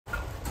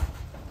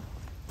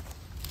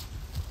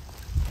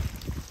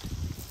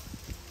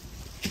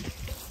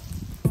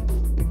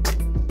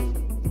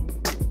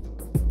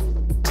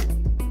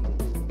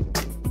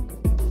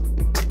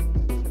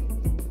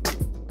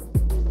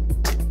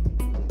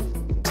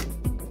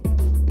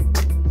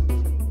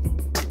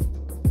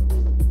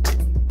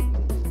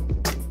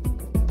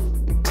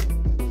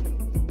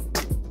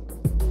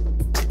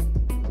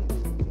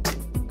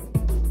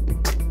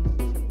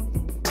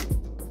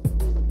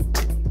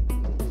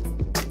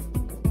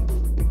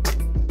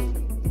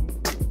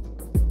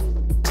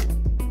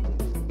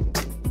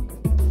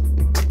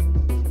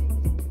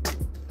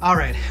All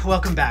right,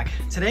 welcome back.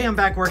 Today I'm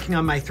back working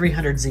on my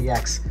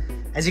 300ZX.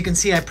 As you can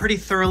see, I pretty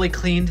thoroughly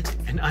cleaned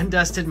and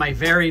undusted my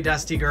very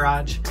dusty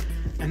garage.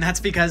 And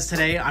that's because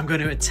today I'm going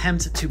to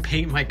attempt to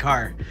paint my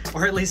car,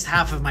 or at least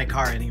half of my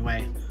car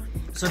anyway.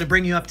 So to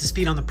bring you up to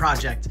speed on the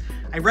project,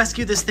 I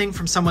rescued this thing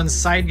from someone's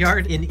side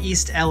yard in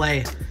East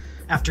LA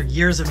after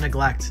years of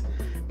neglect.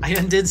 I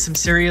undid some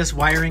serious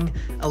wiring,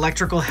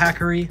 electrical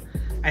hackery.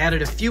 I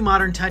added a few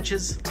modern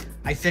touches.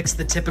 I fixed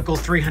the typical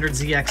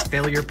 300ZX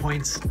failure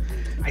points.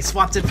 I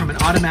swapped it from an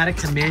automatic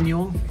to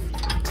manual.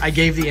 I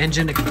gave the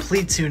engine a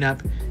complete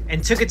tune-up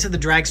and took it to the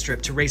drag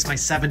strip to race my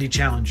 70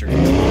 Challenger.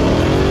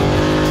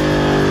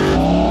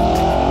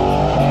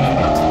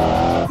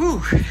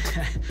 Whew.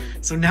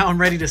 So now I'm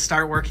ready to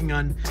start working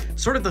on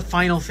sort of the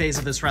final phase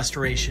of this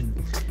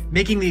restoration,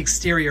 making the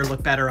exterior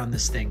look better on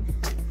this thing.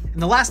 In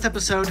the last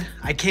episode,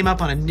 I came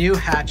up on a new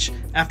hatch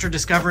after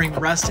discovering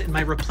rust in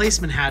my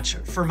replacement hatch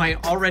for my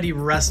already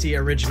rusty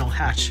original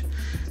hatch.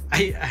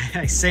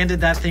 I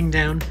sanded that thing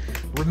down,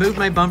 removed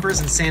my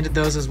bumpers and sanded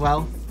those as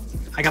well.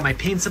 I got my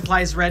paint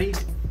supplies ready,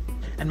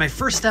 and my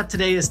first step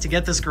today is to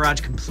get this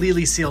garage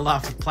completely sealed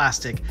off with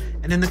plastic,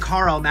 and then the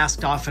car all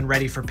masked off and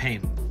ready for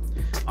paint.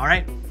 All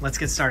right, let's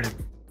get started.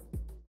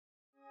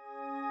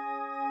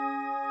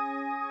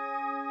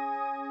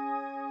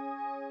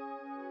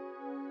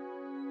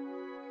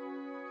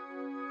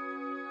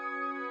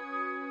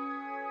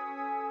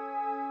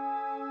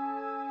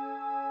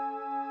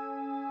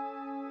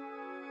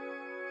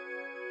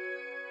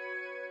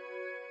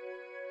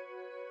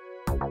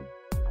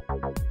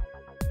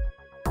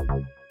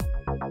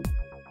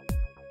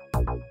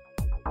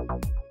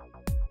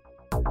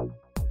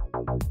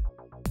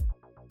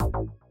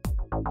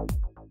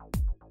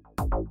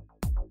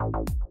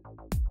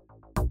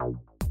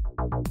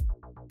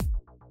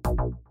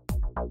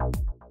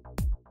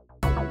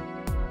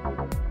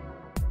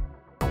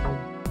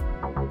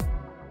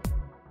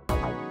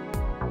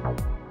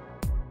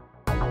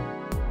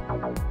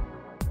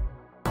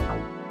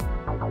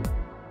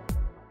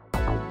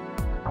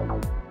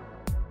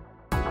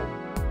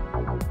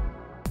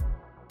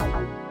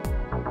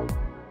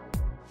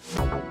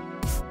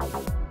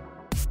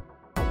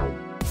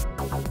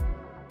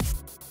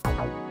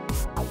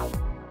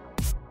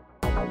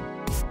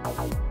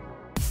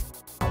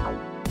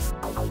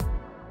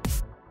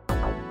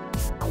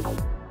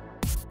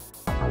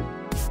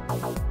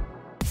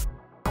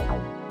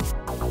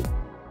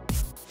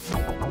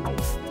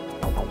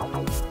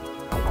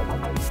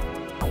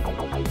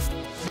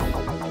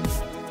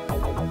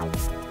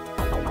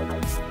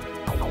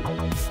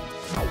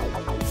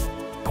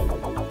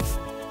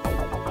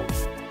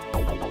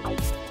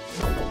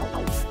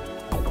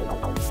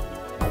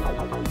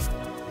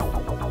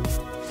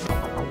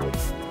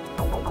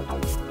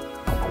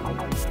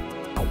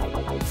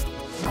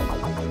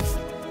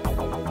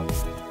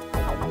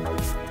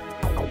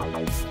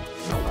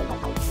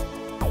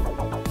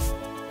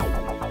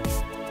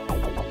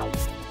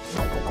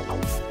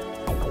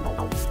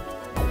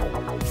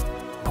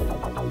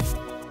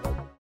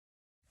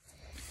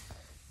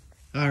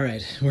 All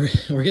right,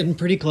 we're getting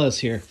pretty close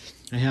here.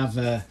 I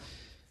have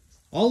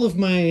all of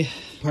my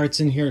parts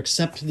in here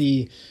except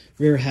the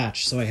rear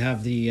hatch. So I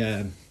have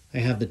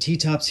the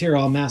T-tops here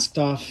all masked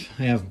off.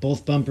 I have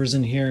both bumpers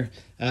in here,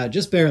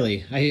 just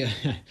barely.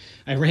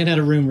 I ran out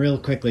of room real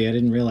quickly. I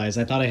didn't realize.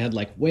 I thought I had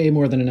like way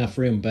more than enough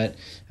room, but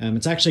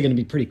it's actually going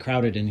to be pretty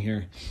crowded in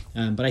here.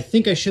 But I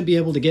think I should be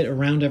able to get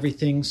around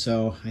everything,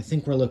 so I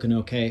think we're looking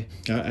okay.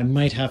 I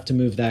might have to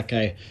move that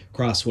guy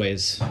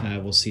crossways.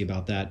 We'll see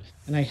about that.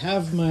 And I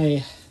have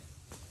my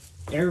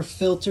air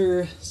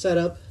filter set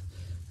up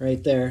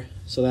right there.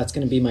 So that's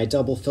going to be my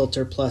double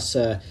filter plus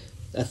a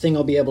thing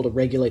I'll be able to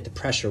regulate the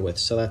pressure with.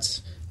 So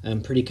that's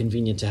pretty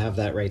convenient to have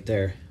that right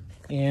there.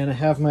 And I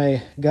have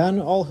my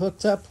gun all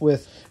hooked up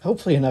with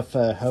hopefully enough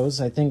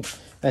hose. I think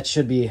that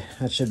should be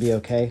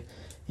okay.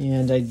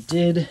 And I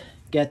did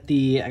get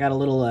I got a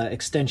little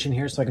extension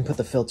here so I can put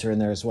the filter in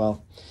there as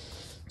well.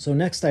 So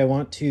next I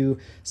want to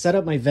set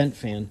up my vent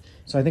fan.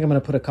 So I think I'm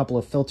going to put a couple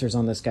of filters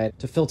on this guy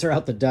to filter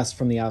out the dust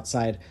from the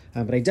outside.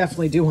 But I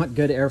definitely do want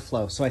good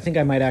airflow. So I think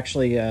I might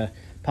actually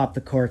pop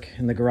the cork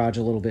in the garage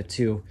a little bit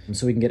too,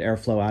 so we can get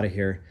airflow out of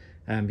here.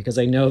 Because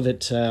I know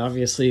that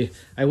obviously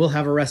I will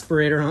have a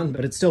respirator on,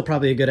 but it's still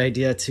probably a good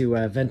idea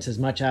to vent as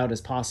much out as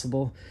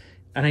possible.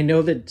 And I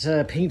know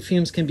that paint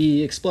fumes can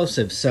be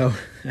explosive, so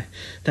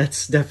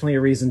that's definitely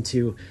a reason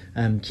to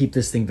keep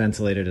this thing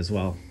ventilated as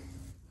well.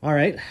 All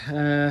right,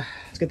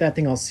 let's get that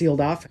thing all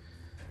sealed off.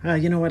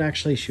 You know what,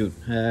 actually, shoot.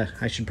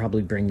 I should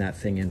probably bring that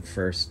thing in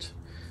first.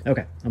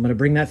 Okay, I'm gonna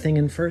bring that thing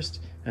in first,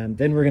 and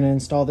then we're gonna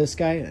install this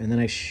guy, and then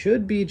I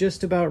should be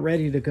just about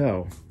ready to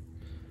go.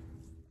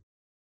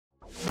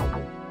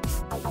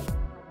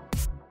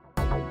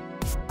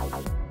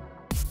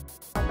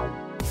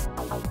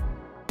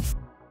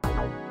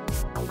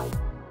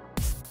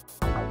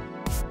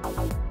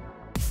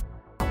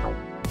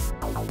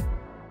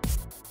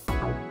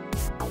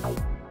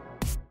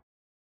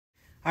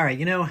 All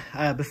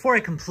right, before I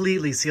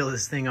completely seal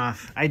this thing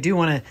off, I do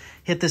want to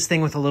hit this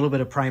thing with a little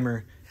bit of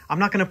primer. I'm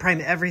not going to prime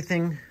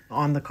everything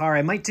on the car.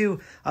 I might do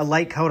a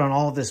light coat on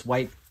all of this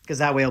white, because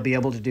that way I'll be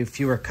able to do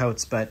fewer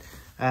coats. But,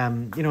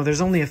 you know,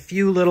 there's only a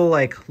few little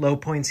like low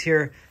points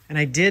here. And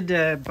I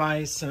did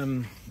buy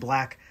some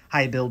black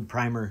high build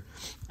primer.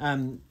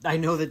 I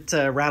know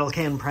that rattle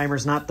can primer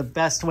is not the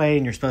best way,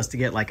 and you're supposed to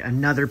get like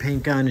another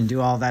paint gun and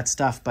do all that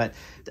stuff. But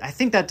I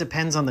think that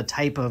depends on the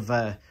type of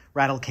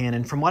rattle can.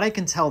 And from what I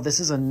can tell, this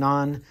is a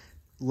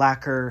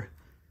non-lacquer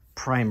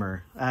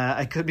primer.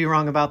 I could be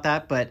wrong about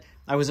that, but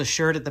I was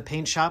assured at the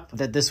paint shop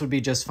that this would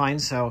be just fine,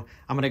 so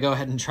I'm going to go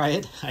ahead and try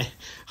it.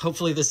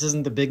 Hopefully this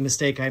isn't the big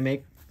mistake I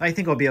make. I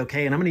think it'll be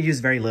okay, and I'm going to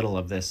use very little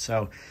of this.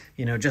 So,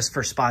 you know, just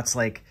for spots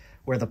like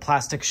where the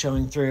plastic's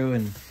showing through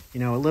and, you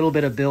know, a little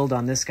bit of build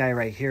on this guy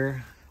right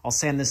here. I'll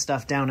sand this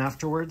stuff down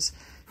afterwards,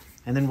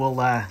 and then we'll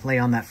lay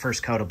on that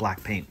first coat of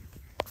black paint.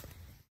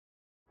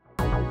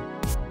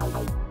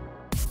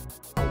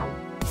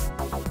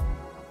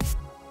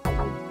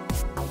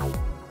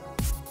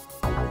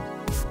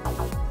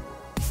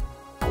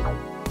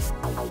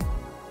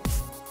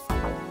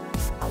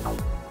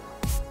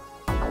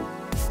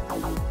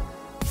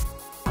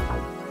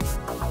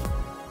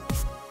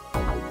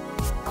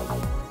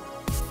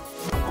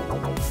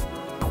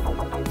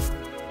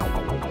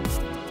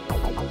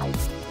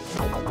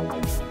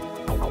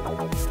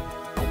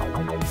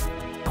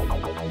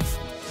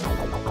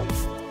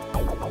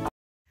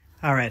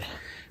 All right,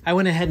 I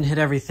went ahead and hit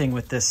everything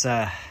with this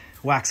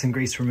wax and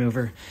grease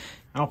remover.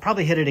 I'll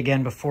probably hit it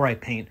again before I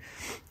paint,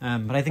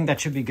 but I think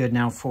that should be good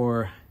now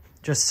for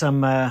just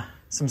some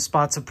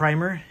spots of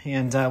primer,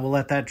 and we'll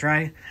let that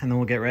dry, and then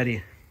we'll get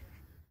ready.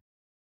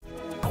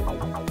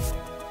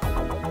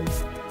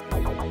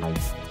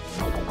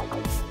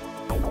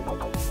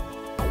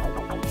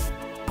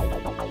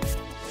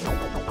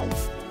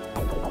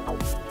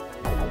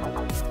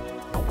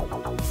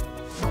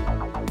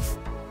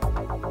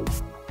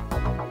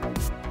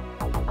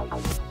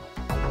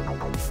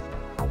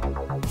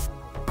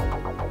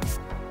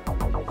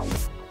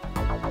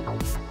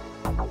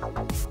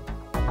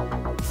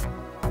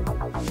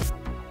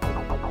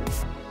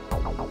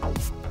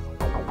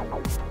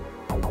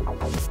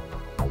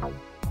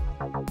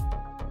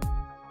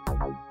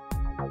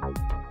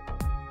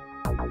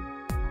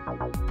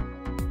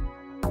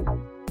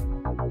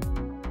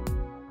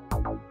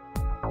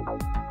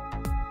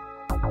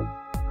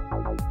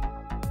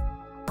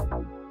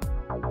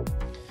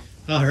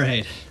 All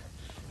right,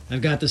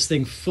 I've got this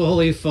thing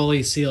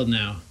fully sealed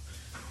now.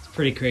 It's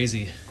pretty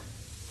crazy.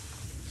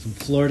 From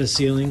floor to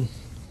ceiling.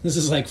 This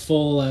is like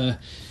full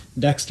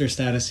Dexter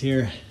status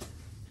here.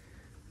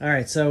 All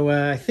right, so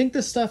I think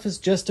this stuff is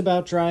just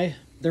about dry.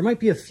 There might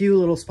be a few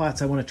little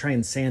spots I want to try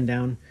and sand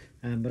down,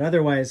 but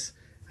otherwise,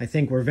 I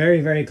think we're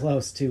very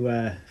close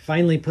to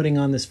finally putting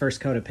on this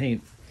first coat of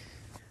paint.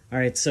 All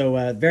right,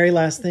 so very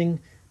last thing,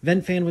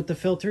 vent fan with the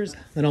filters.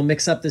 Then I'll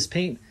mix up this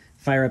paint,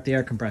 fire up the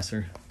air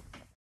compressor.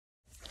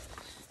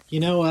 You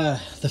know,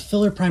 the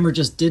filler primer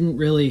just didn't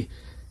really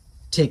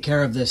take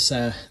care of this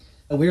a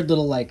weird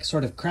little like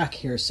sort of crack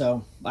here,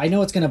 so I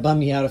know it's gonna bum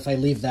me out if I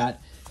leave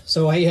that.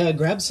 So I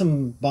grabbed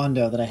some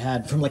Bondo that I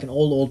had from like an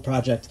old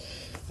project.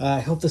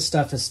 I hope this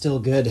stuff is still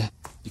good,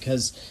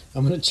 because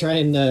I'm gonna try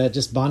and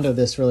just Bondo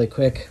this really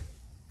quick.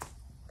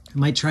 I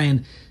might try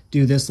and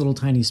do this little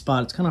tiny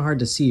spot. It's kind of hard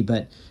to see,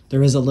 but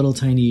there is a little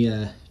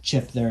tiny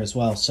chip there as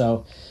well.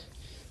 So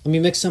let me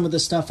mix some of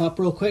this stuff up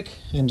real quick,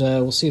 and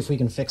we'll see if we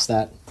can fix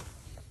that.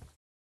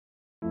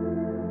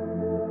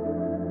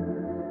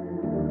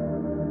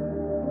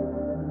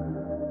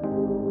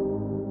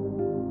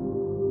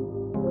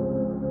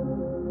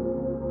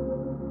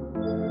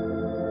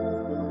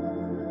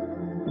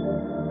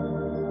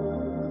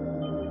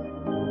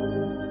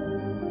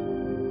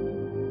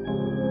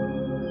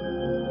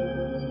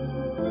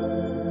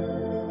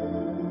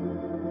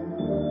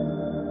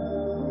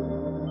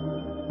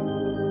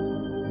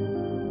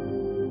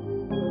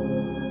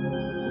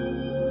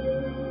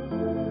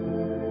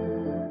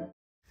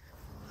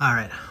 All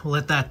right, we'll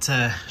let that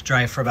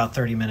dry for about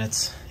 30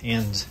 minutes,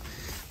 and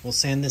we'll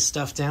sand this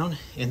stuff down,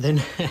 and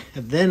then,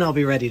 then I'll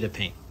be ready to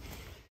paint.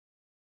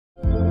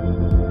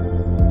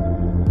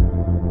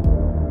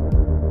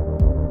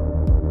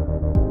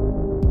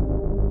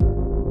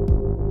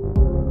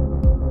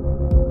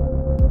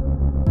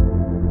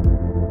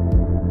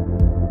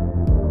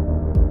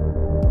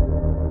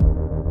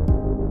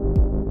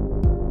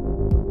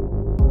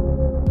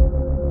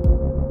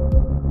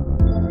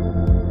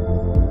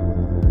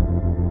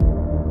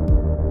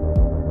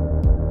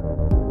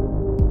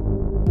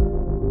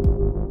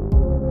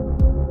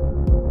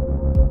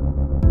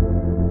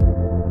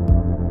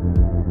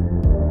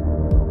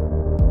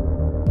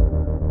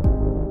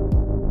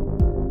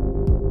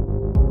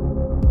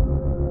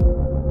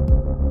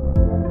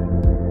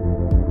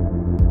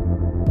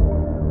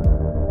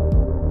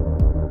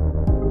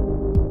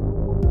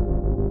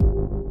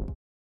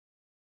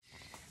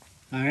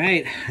 All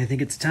right, I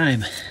think it's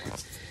time.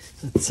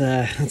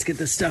 Let's get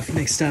this stuff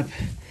mixed up.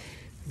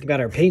 We've got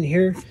our paint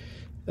here,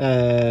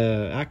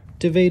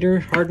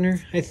 activator,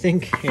 hardener, I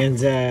think, and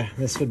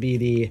this would be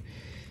the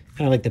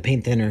kind of like the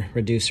paint thinner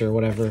reducer or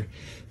whatever.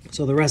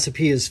 So the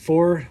recipe is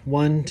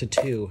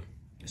 4:1:2.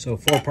 So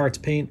 4 parts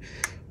paint,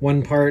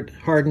 1 part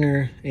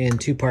hardener, and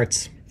 2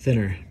 parts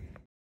thinner.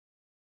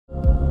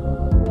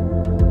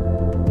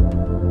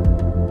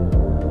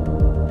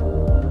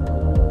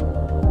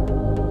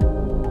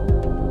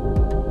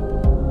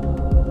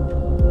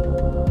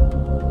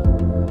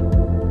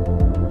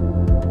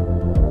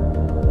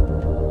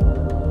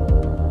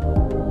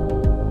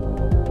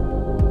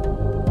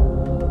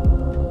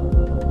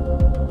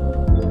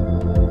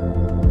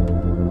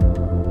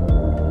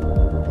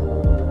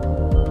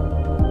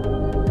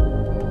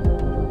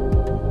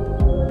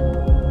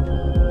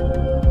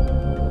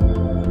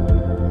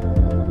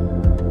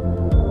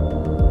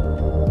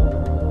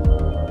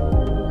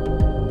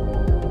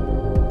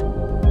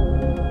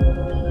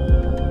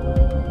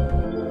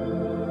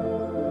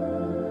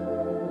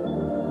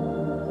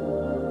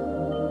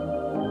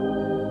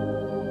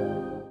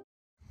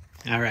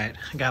 All right,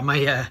 I got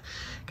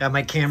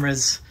my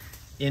cameras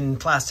in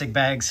plastic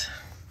bags.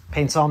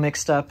 Paint's all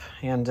mixed up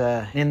and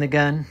in the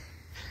gun.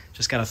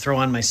 Just gotta throw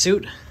on my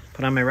suit,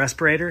 put on my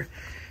respirator,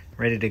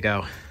 ready to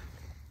go.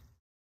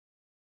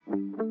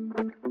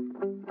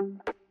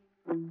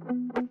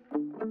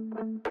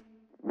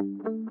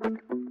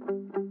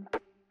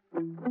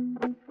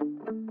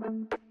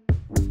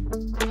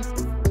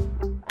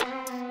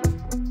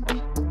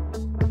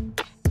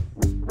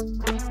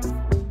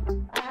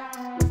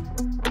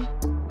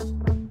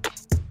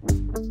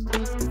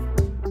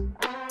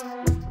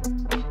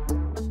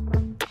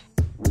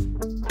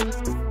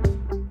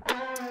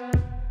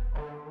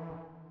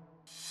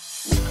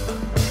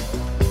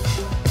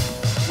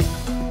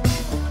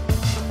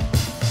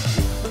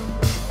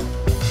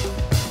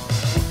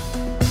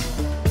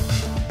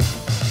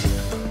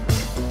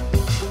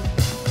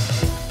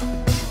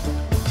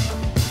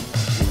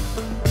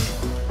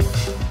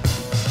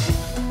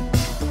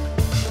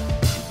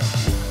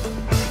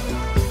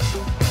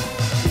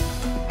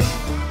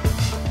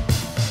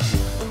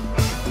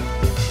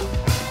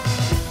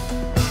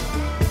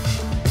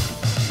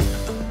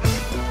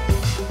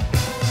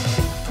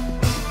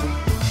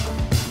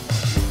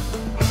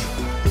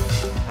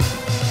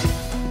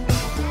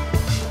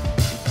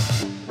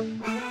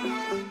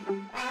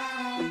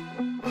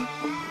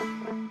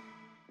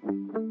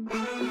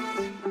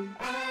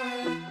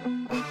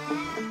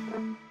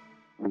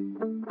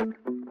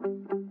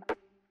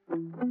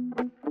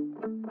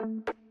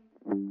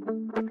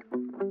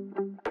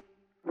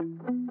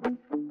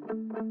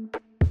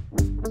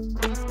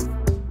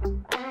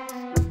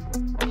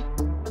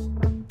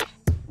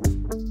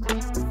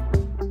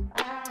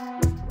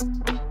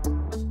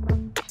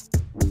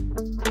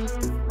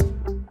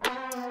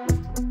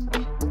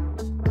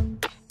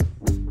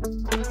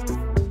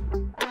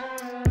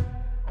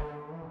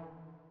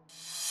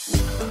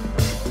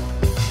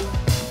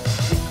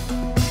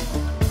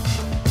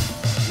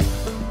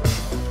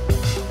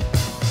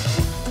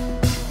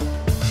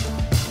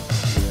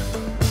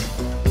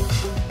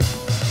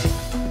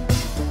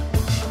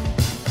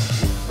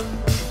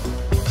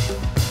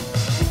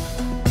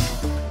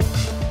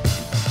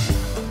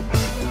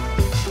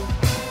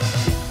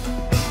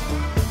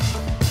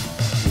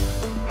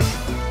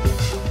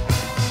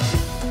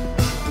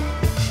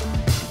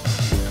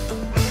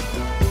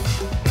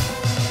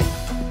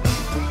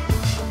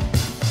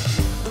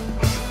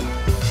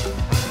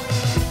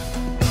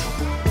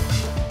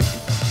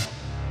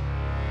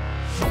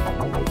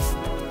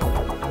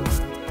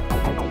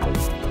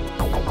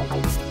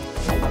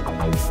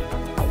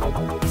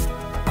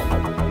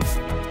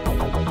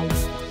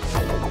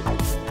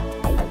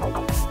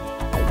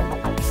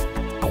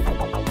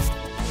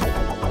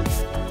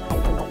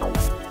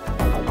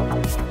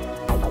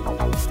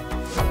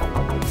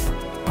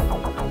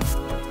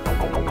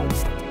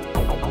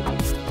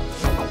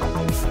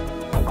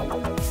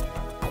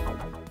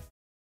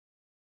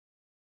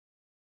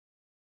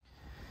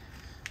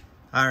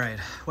 All right,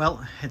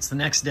 well, it's the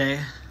next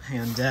day,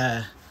 and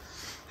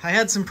I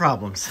had some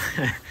problems.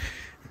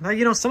 But,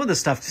 you know, some of the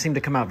stuff seemed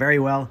to come out very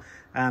well,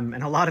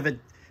 and a lot of it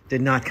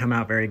did not come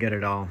out very good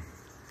at all.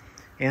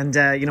 And,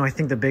 you know, I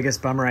think the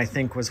biggest bummer,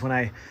 was when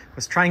I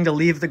was trying to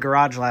leave the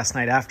garage last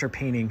night after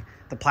painting.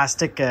 The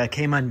plastic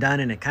came undone,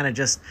 and it kind of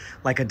just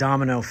like a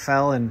domino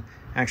fell and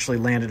actually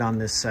landed on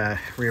this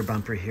rear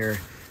bumper here,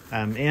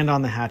 and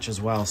on the hatch as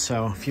well.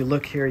 So if you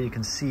look here, you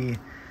can see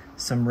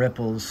some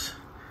ripples.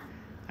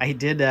 I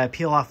did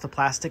peel off the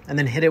plastic and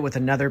then hit it with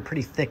another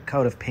pretty thick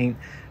coat of paint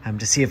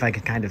to see if I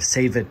could kind of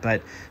save it,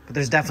 but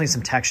there's definitely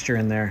some texture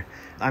in there.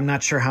 I'm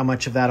not sure how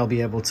much of that I'll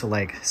be able to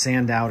like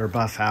sand out or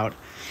buff out.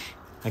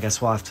 I guess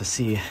we'll have to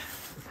see.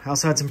 I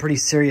also had some pretty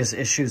serious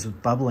issues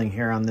with bubbling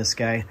here on this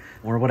guy,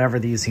 or whatever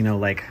these, you know,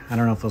 like, I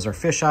don't know if those are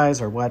fish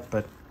eyes or what,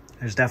 but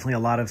there's definitely a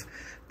lot of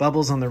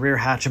bubbles on the rear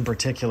hatch in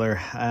particular.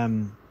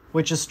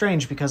 Which is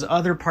strange because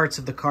other parts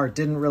of the car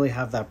didn't really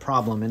have that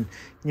problem. And,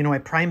 you know, I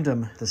primed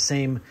them the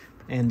same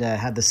and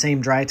had the same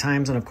dry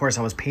times. And of course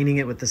I was painting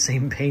it with the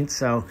same paint.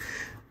 So,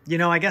 you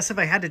know, I guess if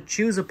I had to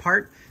choose a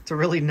part to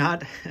really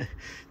not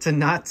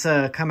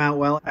come out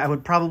well. I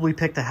would probably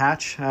pick the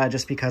hatch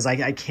just because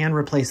I can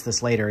replace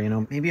this later. You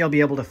know, maybe I'll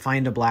be able to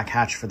find a black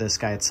hatch for this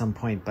guy at some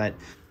point, but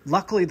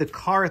luckily the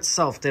car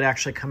itself did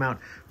actually come out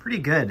pretty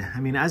good.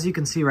 I mean, as you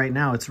can see right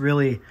now, it's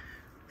really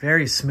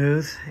very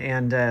smooth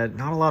and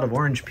not a lot of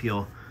orange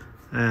peel.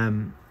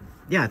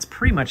 Yeah, it's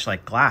pretty much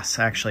like glass,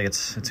 actually.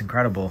 It's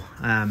incredible.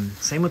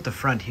 Same with the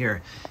front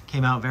here.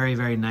 Came out very,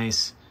 very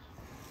nice.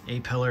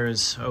 A-pillar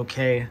is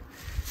okay.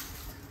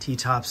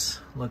 T-tops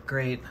look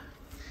great.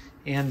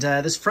 And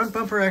this front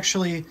bumper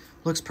actually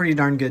looks pretty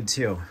darn good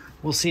too.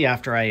 We'll see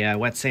after I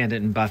wet sand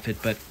it and buff it,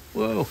 but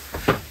whoa.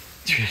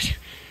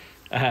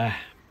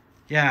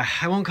 Yeah,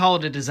 I won't call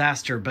it a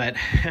disaster, but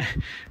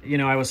you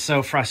know, I was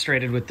so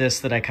frustrated with this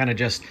that I kind of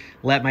just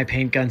let my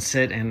paint gun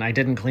sit and I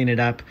didn't clean it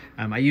up.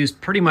 I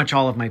used pretty much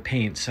all of my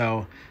paint,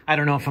 so I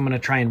don't know if I'm going to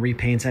try and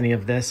repaint any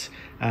of this.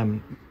 All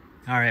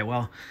right,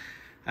 well,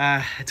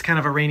 it's kind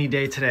of a rainy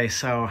day today,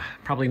 so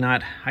probably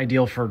not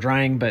ideal for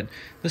drying, but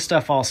this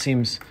stuff all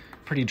seems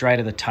pretty dry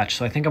to the touch.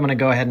 So I think I'm going to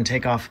go ahead and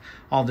take off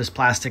all this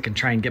plastic and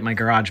try and get my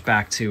garage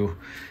back to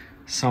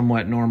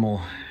somewhat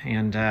normal.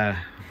 And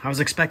I was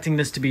expecting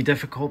this to be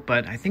difficult,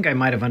 but I think I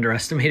might have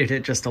underestimated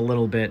it just a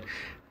little bit.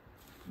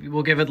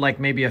 We'll give it like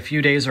maybe a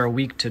few days or a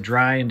week to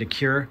dry and to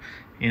cure,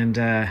 and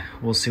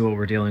we'll see what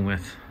we're dealing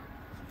with.